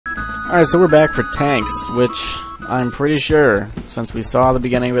Alright, so we're back for tanks, which I'm pretty sure, since we saw the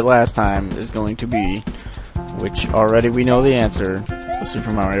beginning of it last time, is going to be, which already we know the answer, a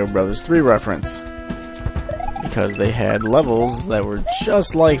Super Mario Bros. 3 reference. Because they had levels that were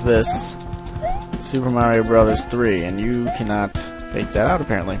just like this Super Mario Bros. 3, and you cannot fake that out,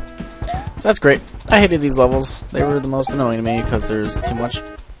 apparently. So that's great. I hated these levels. They were the most annoying to me, because there's too much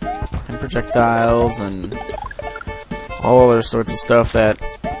fucking projectiles and all other sorts of stuff that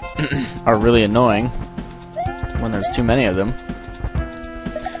are really annoying when there's too many of them.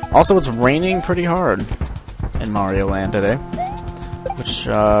 Also, it's raining pretty hard in Mario Land today, which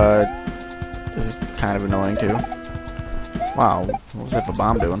is kind of annoying too. Wow, what was that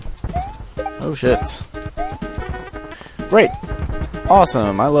bomb doing? Oh shit. Great.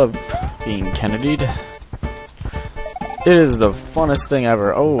 Awesome. I love being Kennedy'd. It is the funnest thing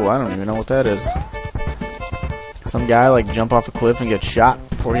ever. Oh, I don't even know what that is. Some guy like jump off a cliff and get shot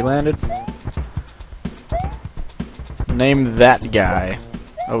before he landed. Name that guy.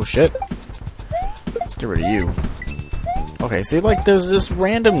 Oh shit. Let's get rid of you. Okay, see, like there's just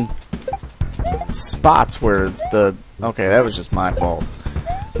random spots where the... Okay, that was just my fault.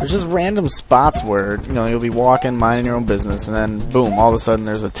 There's just random spots where, you know, you'll be walking, minding your own business, and then boom, all of a sudden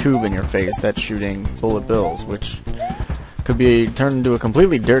there's a tube in your face that's shooting bullet bills, which could be turned into a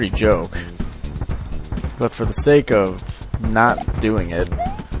completely dirty joke. But for the sake of not doing it...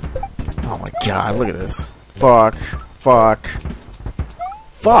 Oh my god, look at this. Fuck. Fuck.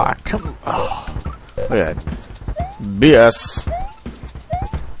 Fuck. Come on. Oh, look at that. BS.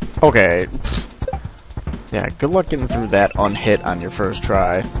 Okay. Yeah, good luck getting through that unhit on your first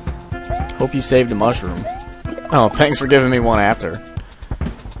try. Hope you saved a mushroom. Oh, thanks for giving me one after.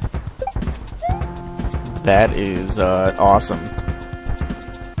 That is awesome.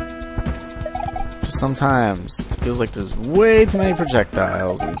 Just sometimes it feels like there's way too many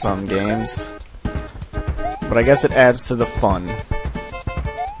projectiles in some games. But I guess it adds to the fun.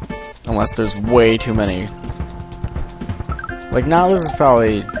 Unless there's way too many. Like now this is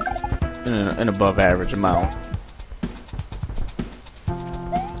probably an above average amount.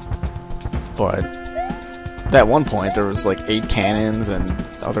 But at one point there was like 8 cannons and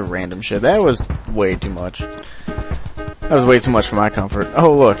other random shit. That was way too much. That was way too much for my comfort.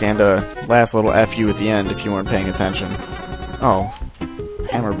 Oh look, and a last little FU at the end if you weren't paying attention. Oh.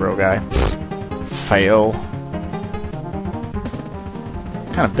 Hammer bro guy. Fail.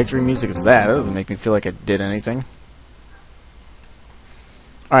 What kind of victory music is that? That doesn't make me feel like I did anything.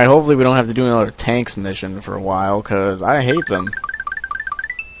 Alright, hopefully we don't have to do another tanks mission for a while, because I hate them.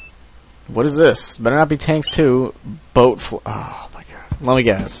 What is this? Better not be tanks too. Boat oh my god. Let me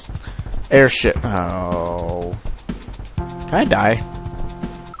guess. Airship. Oh. Can I die?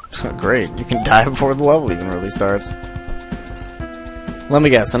 Great. You can die before the level even really starts. Let me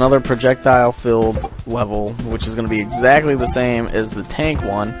guess. Another projectile-filled level, which is going to be exactly the same as the tank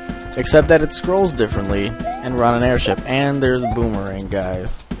one, except that it scrolls differently, and we're on an airship, and there's boomerang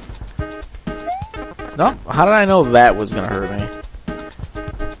guys. No, how did I know that was gonna hurt me?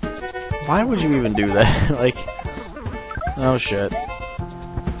 Why would you even do that? Like, oh shit.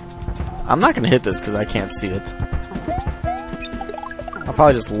 I'm not gonna hit this because I can't see it. I'll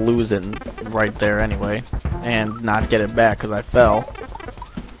probably just lose it right there anyway, and not get it back because I fell.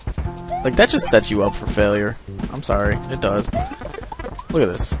 Like, that just sets you up for failure. I'm sorry, it does. Look at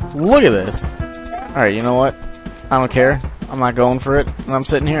this. Look at this! Alright, you know what? I don't care. I'm not going for it, and I'm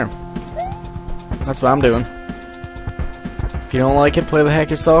sitting here. That's what I'm doing. If you don't like it, play the hack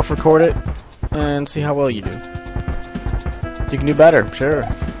yourself, record it, and see how well you do. You can do better, sure.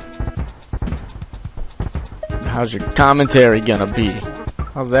 How's your commentary gonna be?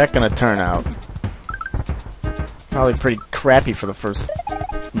 How's that gonna turn out? Probably pretty crappy for the first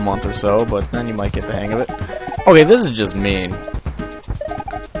month or so, but then you might get the hang of it. Okay, this is just mean.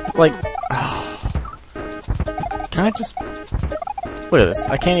 Like, can I just... Look at this.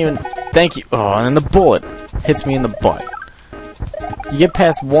 I can't even... Thank you. Oh, and then the bullet hits me in the butt. You get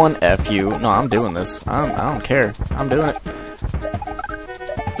past one FU. No, I'm doing this. I don't care. I'm doing it.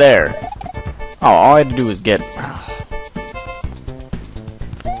 There. Oh, all I had to do was get...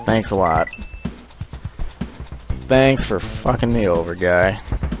 Thanks a lot. Thanks for fucking me over, guy.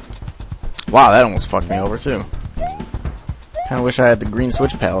 Wow, that almost fucked me over, too. Kinda wish I had the green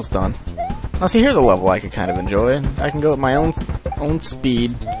switch palace done. Now, see, here's a level I could kind of enjoy. I can go at my own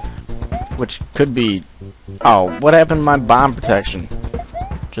speed, which could be... Oh, what happened to my bomb protection?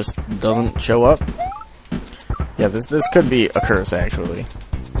 Just doesn't show up? Yeah, this could be a curse, actually.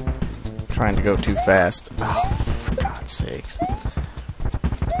 Trying to go too fast. Oh, for God's sakes.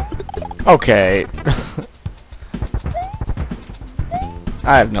 Okay.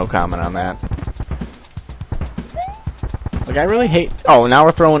 I have no comment on that. Like, I really hate... Oh, now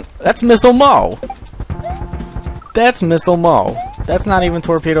we're throwing... That's Missile Mo! That's Missile Mo. That's not even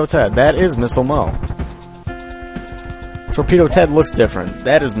Torpedo Ted. That is Missile Mo. Torpedo Ted looks different.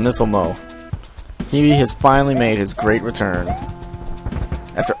 That is Missile Mo. He has finally made his great return.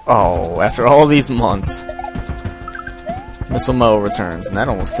 After all these months. Missile Mo returns. And that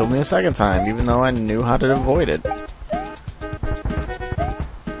almost killed me a second time, even though I knew how to avoid it.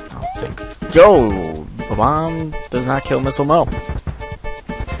 I'll think... Yo! A bomb does not kill Missile Mo.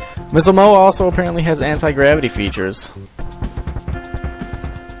 Missile Mo also apparently has anti-gravity features,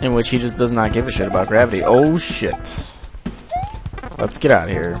 in which he just does not give a shit about gravity. Oh shit. Let's get out of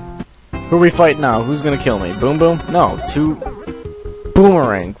here. Who are we fighting now? Who's gonna kill me? Boom Boom? No, two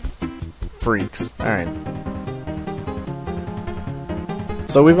boomerang freaks. Alright.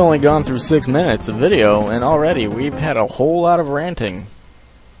 So we've only gone through 6 minutes of video, and already we've had a whole lot of ranting.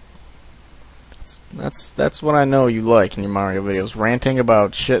 That's what I know you like in your Mario videos. Ranting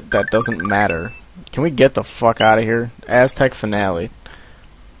about shit that doesn't matter. Can we get the fuck out of here? Aztec Finale.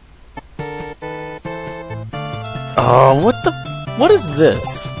 Oh, what is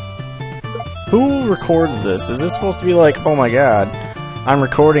this? Who records this? Is this supposed to be like, oh my god, I'm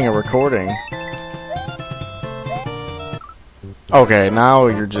recording a recording? Okay, now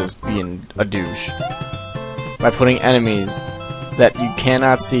you're just being a douche. By putting enemies that you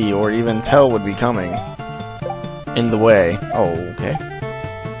cannot see or even tell would be coming in the way. Oh, okay.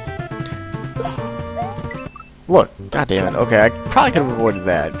 Look, god damn it. Okay, I probably could have avoided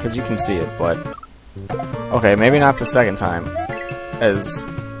that, because you can see it, but... Okay, maybe not the second time.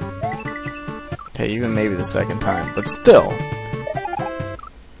 Okay, even maybe the second time, but still.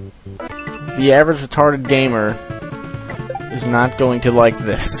 The average retarded gamer is not going to like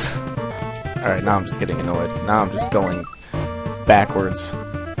this. Alright, now I'm just getting annoyed. Now I'm just going backwards.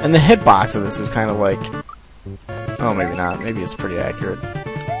 And the hitbox of this is kind of like... Oh, maybe not. Maybe it's pretty accurate.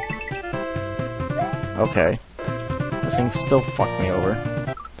 Okay. This thing still fucked me over.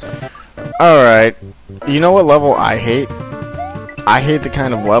 Alright. You know what level I hate? I hate the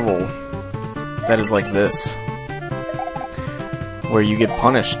kind of level that is like this. Where you get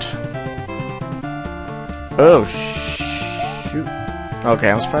punished. Oh, shoot.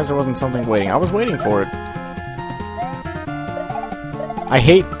 Okay, I'm surprised there wasn't something waiting. I was waiting for it. I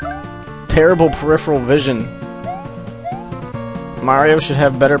hate terrible peripheral vision. Mario should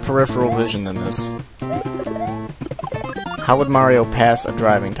have better peripheral vision than this. How would Mario pass a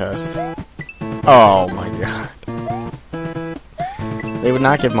driving test? Oh my god. They would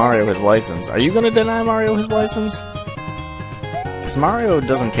not give Mario his license. Are you gonna deny Mario his license? Because Mario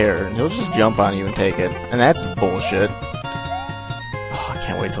doesn't care. He'll just jump on you and take it. And that's bullshit. Oh, I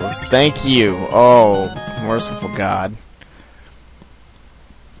can't wait till this. Thank you. Oh, merciful God.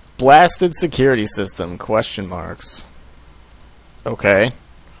 Blasted security system, question marks. Okay.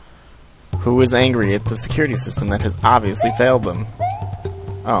 Who is angry at the security system that has obviously failed them?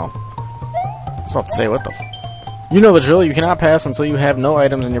 Oh. I was about to say, what the f... You know the drill, you cannot pass until you have no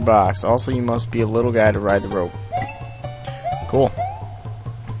items in your box. Also, you must be a little guy to ride the rope. Cool.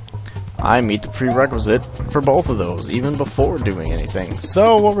 I meet the prerequisite for both of those, even before doing anything.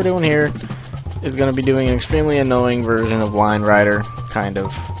 So, what we're doing here is going to be doing an extremely annoying version of Line Rider, kind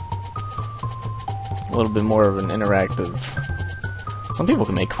of. A little bit more of an interactive... Some people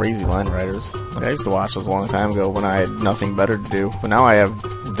can make crazy Line Riders. Like, I used to watch those a long time ago when I had nothing better to do. But now I have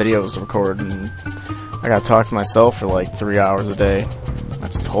videos to record, and I gotta talk to myself for like 3 hours a day.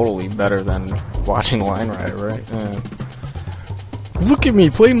 That's totally better than watching Line Rider, right? Look at me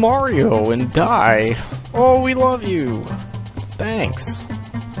play Mario and die. Oh, we love you. Thanks.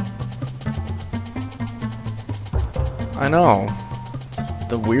 I know. It's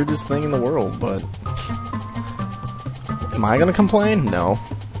the weirdest thing in the world, but... Am I gonna complain? No.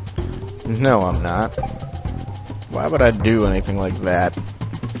 No, I'm not. Why would I do anything like that?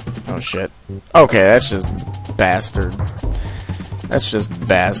 Oh, shit. Okay, that's just bastard. That's just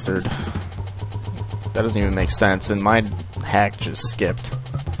bastard. That doesn't even make sense, and my hack just skipped.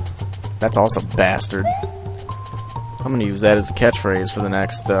 That's also bastard. I'm gonna use that as a catchphrase for the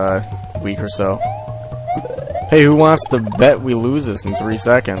next week or so. Hey, who wants to bet we lose this in 3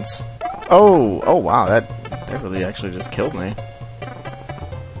 seconds? Oh wow, that really actually just killed me.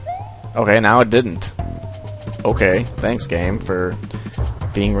 Okay, now it didn't. Okay, thanks game for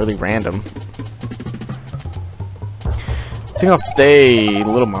being really random. I think I'll stay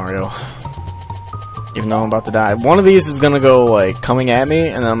Little Mario. Even though I'm about to die. One of these is gonna go, like, coming at me,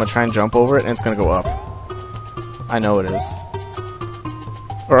 and then I'm gonna try and jump over it, and it's gonna go up. I know it is.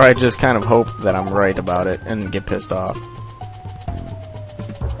 Or I just kind of hope that I'm right about it, and get pissed off.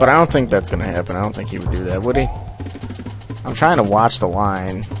 But I don't think that's gonna happen. I don't think he would do that, would he? I'm trying to watch the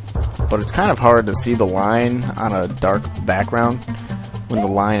line, but it's kind of hard to see the line on a dark background when the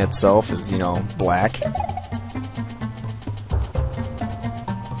line itself is, you know, black.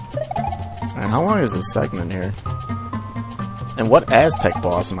 And how long is this segment here? And what Aztec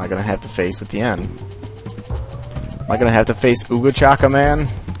boss am I gonna have to face at the end? Am I gonna have to face Uga Chaka Man,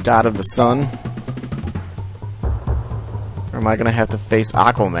 God of the Sun? Or am I gonna have to face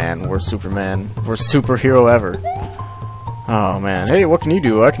Aquaman, worst superhero ever? Oh man, hey, what can you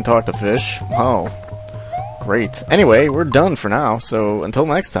do? I can talk to fish. Oh, great. Anyway, we're done for now, so until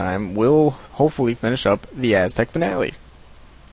next time, we'll hopefully finish up the Aztec finale.